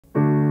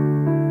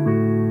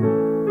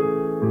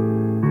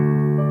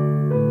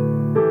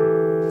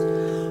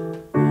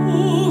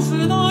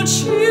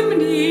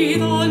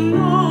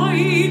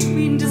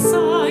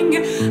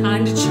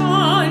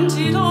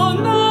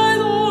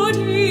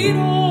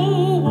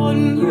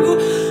one knew,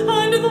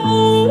 and the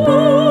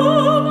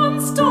woman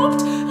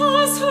stopped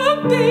as her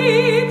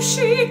babe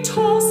she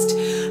tossed,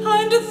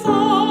 and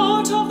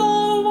thought of the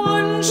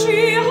one she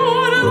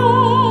had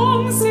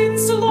long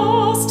since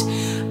lost,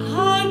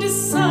 and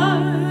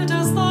sad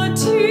as the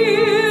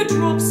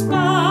teardrops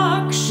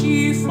back she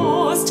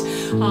forced.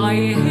 I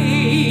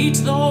hate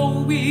the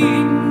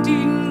wind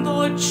in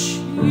the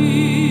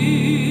chimney.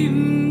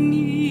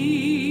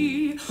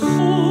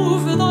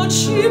 Over the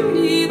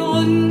chimney the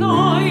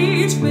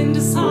night wind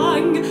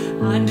sang,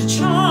 and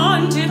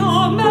chanted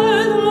a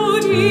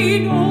melody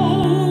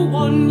no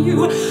one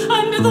knew,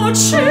 and the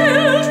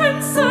children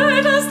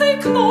said as they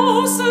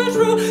closer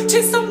drew,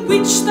 "'Tis some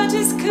witch that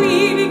is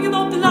cleaving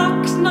the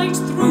black night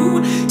through,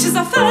 'tis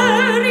a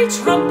fairy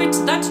trumpet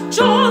that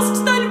just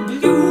then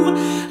blew,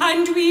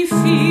 and we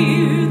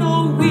fear the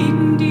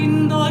wind in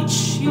the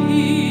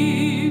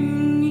chimney."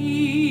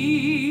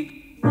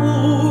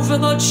 Over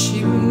the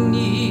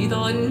chimney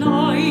the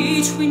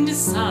night wind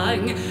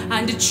sang,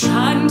 and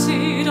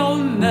chanted a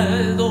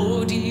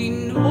melody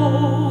no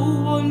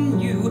one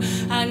knew,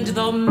 and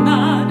the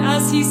man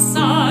as he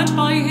sat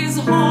by his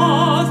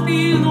hearth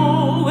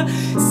below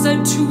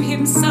said to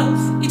himself,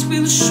 "It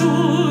will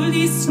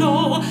surely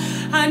snow,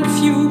 and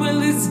fuel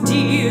is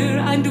dear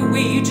and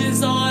wages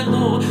are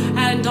low,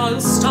 and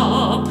I'll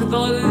stop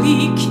the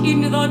leak in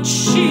the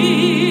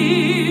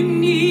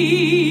chimney."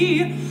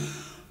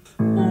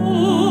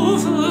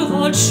 Over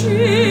the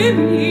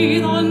chimney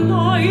the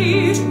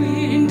night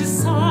wind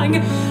sang,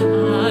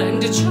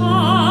 and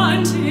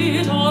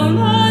chanted a